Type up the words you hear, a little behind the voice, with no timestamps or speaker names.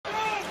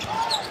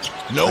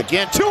Nope.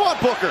 Again, 2 on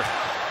Booker.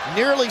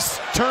 Nearly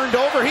turned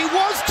over. He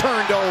was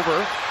turned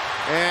over.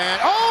 And,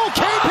 oh,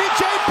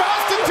 KPJ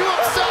bounced into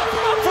himself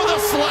for the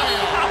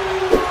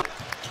slam.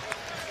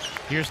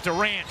 Here's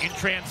Durant in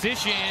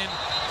transition.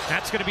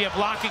 That's going to be a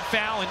blocking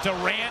foul, and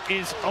Durant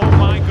is, oh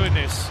my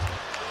goodness.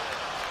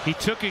 He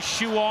took his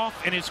shoe off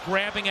and is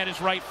grabbing at his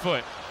right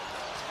foot.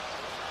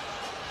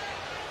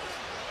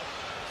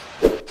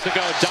 To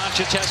go,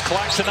 Doncic has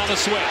Clarkson on the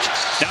switch.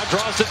 Now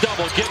draws the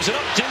double, gives it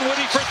up.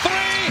 Dinwiddie for 3,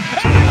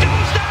 and it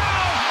goes down!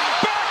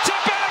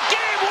 Back-to-back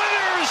game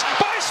winners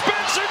by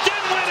Spencer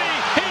Dinwiddie.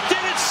 He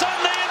did it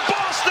Sunday in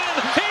Boston.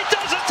 He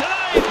does it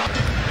tonight.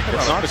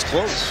 It's not as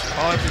close.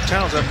 Anthony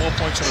Towns had more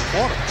points in the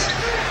quarter.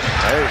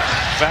 Hey,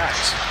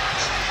 facts.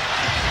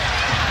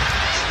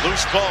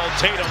 Loose ball,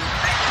 Tatum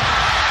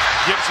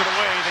gives it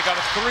away. They got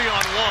a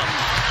 3-on-1.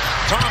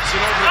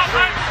 Thompson over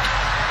 3.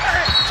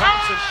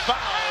 Thompson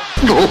fouled.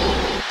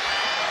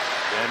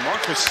 And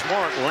Marcus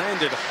Smart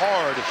landed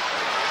hard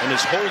and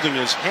is holding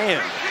his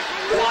hand.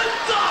 What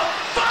the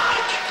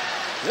fuck?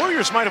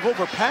 Warriors might have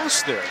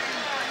overpassed there,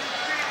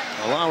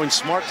 allowing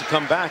Smart to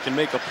come back and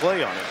make a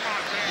play on it.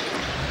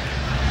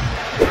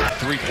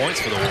 3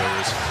 points for the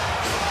Warriors.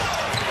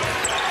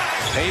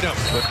 Tatum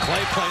with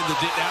Clay playing the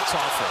deep. That's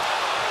awful.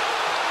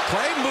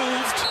 Clay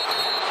moved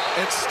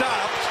and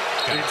stopped.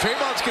 And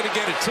Draymond's going to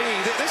get a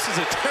tee. This is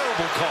a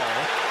terrible call.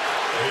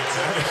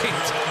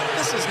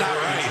 This is not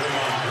right.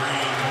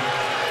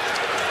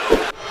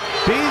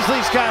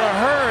 Beasley's got to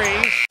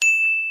hurry.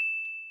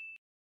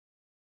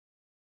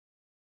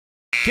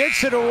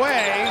 Gets it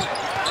away.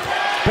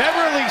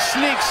 Beverly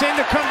sneaks in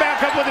to come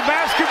back up with the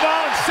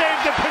basketball and save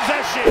the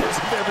possession.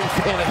 Every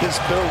fan of this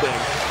building.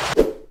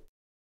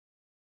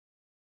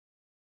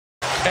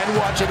 And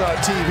watch it on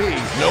TV.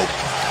 Nope.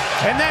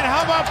 And then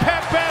how about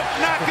Pep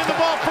knocking the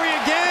ball free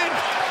again?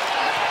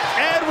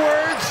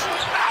 Edwards.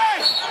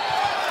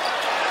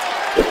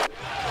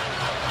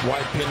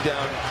 Wide pin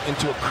down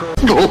into a curl.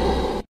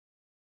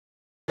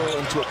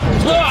 Into a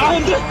post.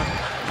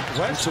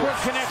 Westbrook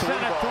connects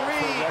on a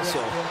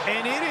 3,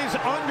 and it is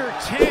under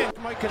 10.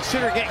 Might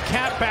consider getting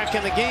Cat back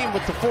in the game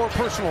with the 4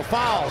 personal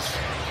fouls.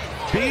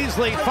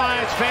 Beasley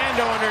finds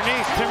Vando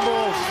underneath.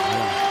 Timberwolves.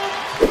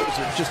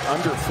 They're just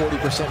under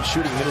 40%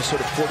 shooting.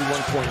 Minnesota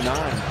 41.9.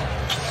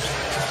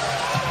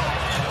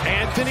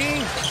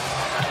 Anthony.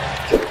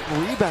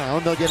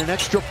 Rebound. They'll get an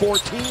extra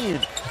 14.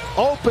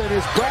 Open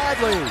is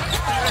Bradley.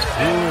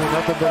 Ooh,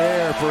 nothing but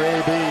air for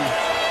AB.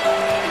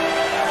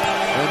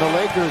 And the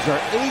Lakers are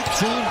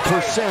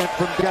 18%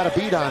 from got a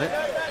beat on it.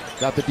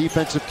 Got the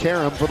defensive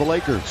carom for the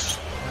Lakers.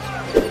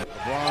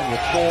 LeBron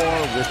with 4,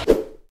 with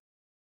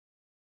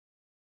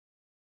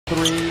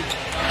 3.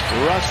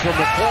 Rush from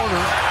the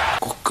corner.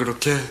 꼭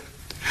그렇게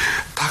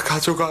다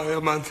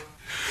가져가야만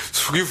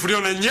속이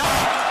후련했냐?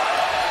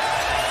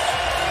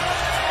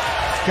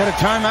 Got a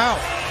timeout.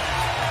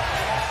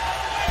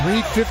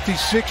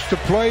 3:56 to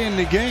play in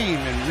the game,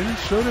 and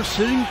Minnesota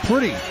sitting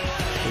pretty.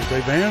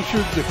 They've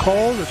answered the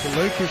call that the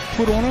Lakers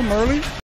put on them early.